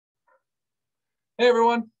Hey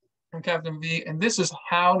everyone, I'm Captain V, and this is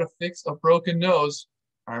how to fix a broken nose,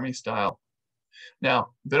 Army style. Now,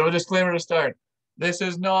 a bit of a disclaimer to start. This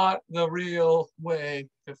is not the real way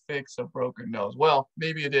to fix a broken nose. Well,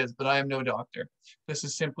 maybe it is, but I am no doctor. This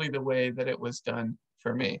is simply the way that it was done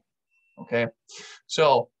for me. Okay,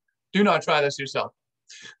 so do not try this yourself.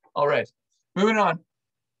 All right, moving on.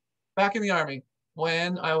 Back in the Army,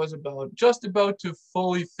 when I was just about to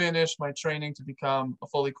fully finish my training to become a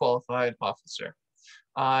fully qualified officer.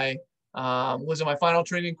 I was in my final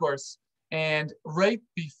training course, and right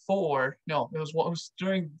before, no, it was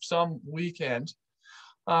during some weekend,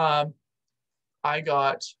 um, I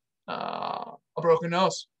got a broken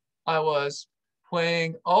nose. I was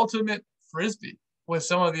playing ultimate frisbee with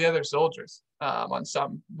some of the other soldiers on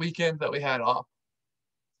some weekend that we had off,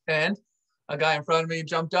 and a guy in front of me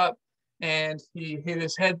jumped up and he hit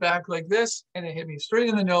his head back like this, and it hit me straight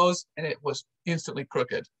in the nose, and it was instantly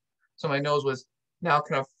crooked. So my nose was now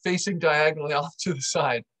kind of facing diagonally off to the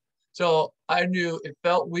side. So I knew it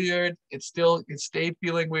felt weird. It stayed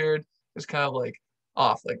feeling weird. It was kind of like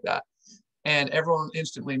off like that. And everyone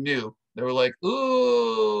instantly knew. They were like,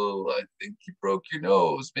 "Ooh, I think you broke your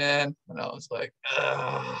nose, man." And I was like,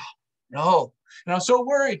 no. And I was so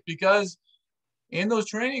worried because in those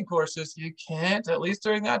training courses, you can't, at least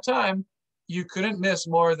during that time, you couldn't miss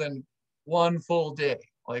more than one full day,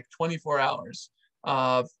 like 24 hours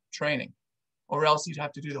of training, or else you'd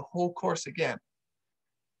have to do the whole course again.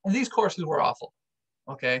 And these courses were awful,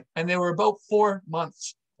 okay? And they were about 4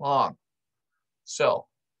 months long. So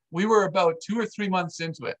we were about 2 or 3 months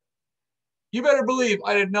into it. You better believe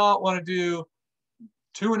I did not want to do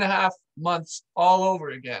 2.5 months all over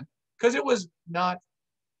again because it was not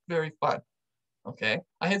very fun. Okay.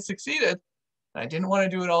 I had succeeded and I didn't want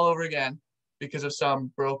to do it all over again because of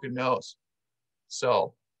some broken nose.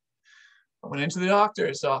 So I went into the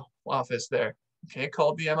doctor's office there. Okay.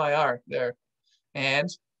 Called the MIR there. And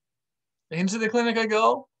into the clinic I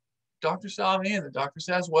go. Doctor saw me and the doctor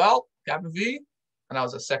says, "Well, Captain V," and I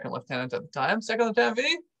was a second lieutenant at the time, "Second Lieutenant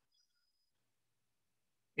V,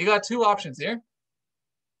 you got two options here.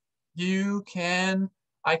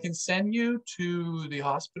 I can send you to the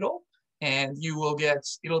hospital and it'll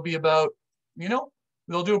be about,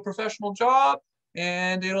 they'll do a professional job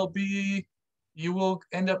and you will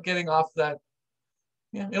end up getting off that.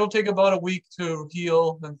 Yeah, it'll take about a week to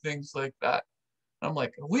heal and things like that." I'm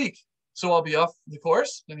like, "A week? So I'll be off the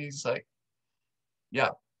course?" And he's like,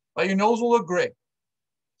 "Yeah, but your nose will look great."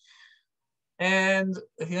 And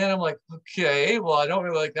then I'm like, "Okay, well, I don't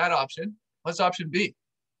really like that option. What's option B?"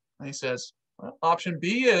 And he says, "Well, option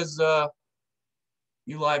B is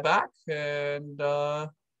you lie back and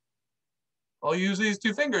I'll use these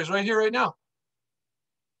two fingers right here, right now."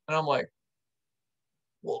 And I'm like,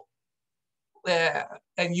 "Well, yeah,"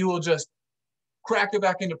 and you will just crack it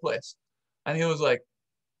back into place. And he was like,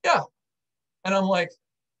 "Yeah." And I'm like,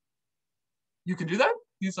 "You can do that?"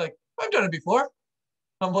 He's like, "I've done it before."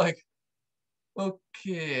 I'm like,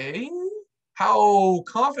 "Okay. How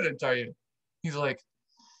confident are you?" He's like,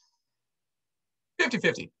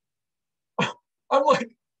 50-50. I'm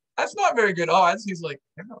like, "That's not very good odds." He's like,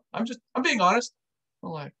 I'm being honest."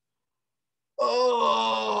 I'm like,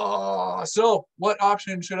 "Oh, so what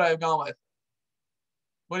option should I have gone with?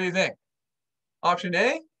 What do you think? Option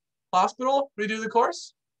A, hospital, redo the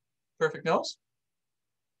course, perfect nose.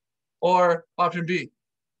 Or option B,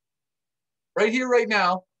 right here, right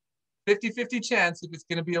now, 50-50 chance if it's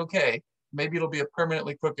going to be okay. Maybe it'll be a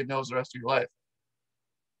permanently crooked nose the rest of your life,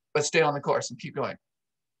 but stay on the course and keep going."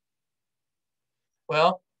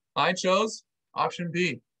 Well, I chose option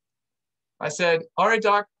B. I said, "All right,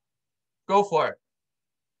 doc, go for it.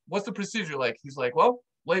 What's the procedure like?" He's like, "Well,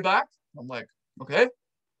 lay back." I'm like, "Okay."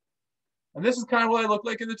 And this is kind of what I looked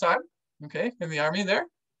like at the time. Okay, in the Army there.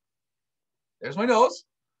 There's my nose.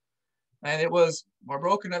 And it was more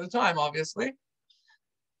broken at the time, obviously.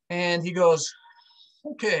 And he goes,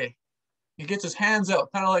 "Okay." He gets his hands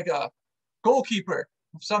out, kind of like a goalkeeper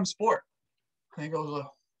of some sport. And he goes,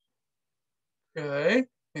 "Okay."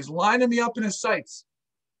 He's lining me up in his sights.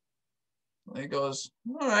 And he goes,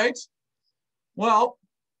 "All right. Well,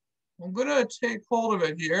 I'm going to take hold of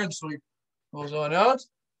it here." And so he goes on out.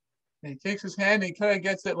 And he takes his hand and he kind of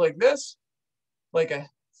gets it like this, like a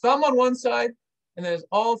thumb on one side, and then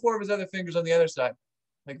all four of his other fingers on the other side,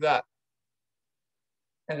 like that.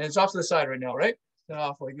 And it's off to the side right now, right? It's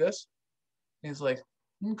off like this. And he's like,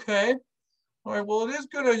 "Okay. All right, well,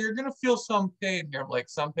 you're gonna feel some pain here." I'm like,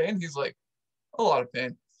 "Some pain?" He's like, "A lot of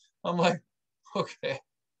pain." I'm like, "Okay."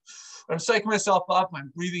 I'm psyching myself up. I'm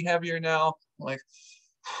breathing heavier now. I'm like,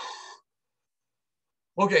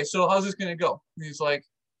 "Okay, so how's this gonna go?" And he's like,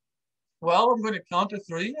 well, I'm going to count to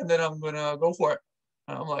 3 and then I'm going to go for it.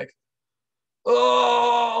 And I'm like,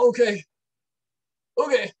 oh, okay.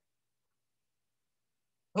 Okay.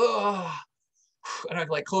 Oh. And I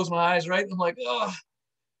like close my eyes, right? I'm like, oh,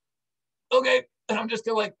 okay. And I'm just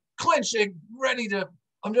gonna like clenching, ready to,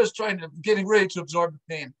 I'm just trying to, getting ready to absorb the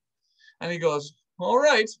pain. And he goes, all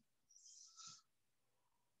right.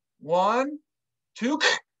 1, 2.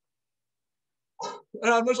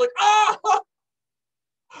 And I'm just like, ah!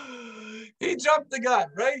 He jumped the gun,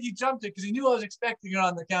 right? He jumped it because he knew I was expecting it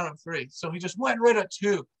on the count of 3. So he just went right at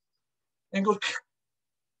 2 and goes,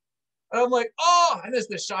 and I'm like, oh, and there's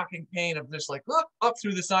this shocking pain of just like up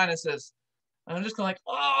through the sinuses. And I'm just kind of like,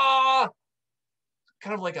 ah,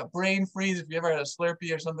 kind of like a brain freeze if you ever had a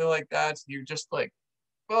Slurpee or something like that. So you're just like,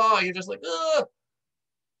 oh, you're just like, ugh.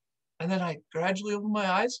 And then I gradually open my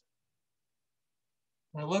eyes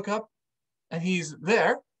and I look up and he's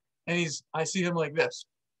there and I see him like this.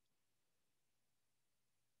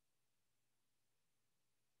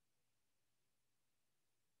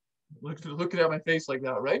 Looking at my face like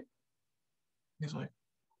that, right? He's like,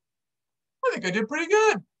 I think I did pretty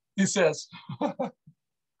good, he says.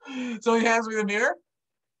 So he hands me the mirror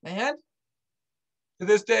and to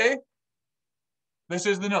this day, this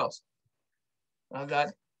is the nose. I've got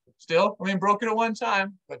still, I mean, broken at one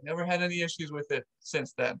time, but never had any issues with it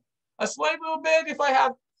since then. A slight little bit if I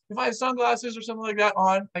have sunglasses or something like that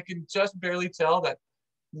on, I can just barely tell that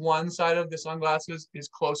one side of the sunglasses is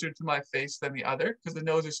closer to my face than the other because the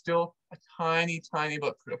nose is still a tiny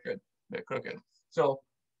bit crooked. So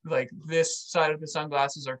like this side of the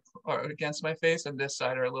sunglasses are against my face and this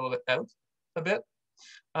side are a little bit out a bit.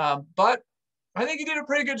 But I think he did a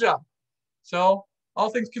pretty good job. So all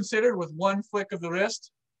things considered, with one flick of the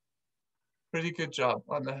wrist, pretty good job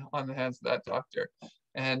on the hands of that doctor.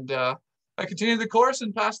 And I continued the course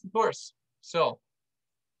and passed the course. So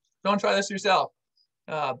don't try this yourself.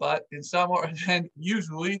 But in some or and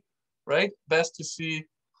usually, right, best to see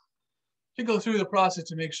to go through the process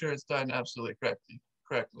to make sure it's done absolutely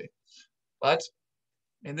correctly. But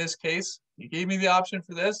in this case, he gave me the option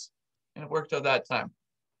for this, and it worked out that time.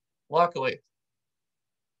 Luckily,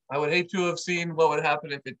 I would hate to have seen what would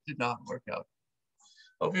happen if it did not work out.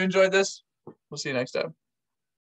 Hope you enjoyed this. We'll see you next time.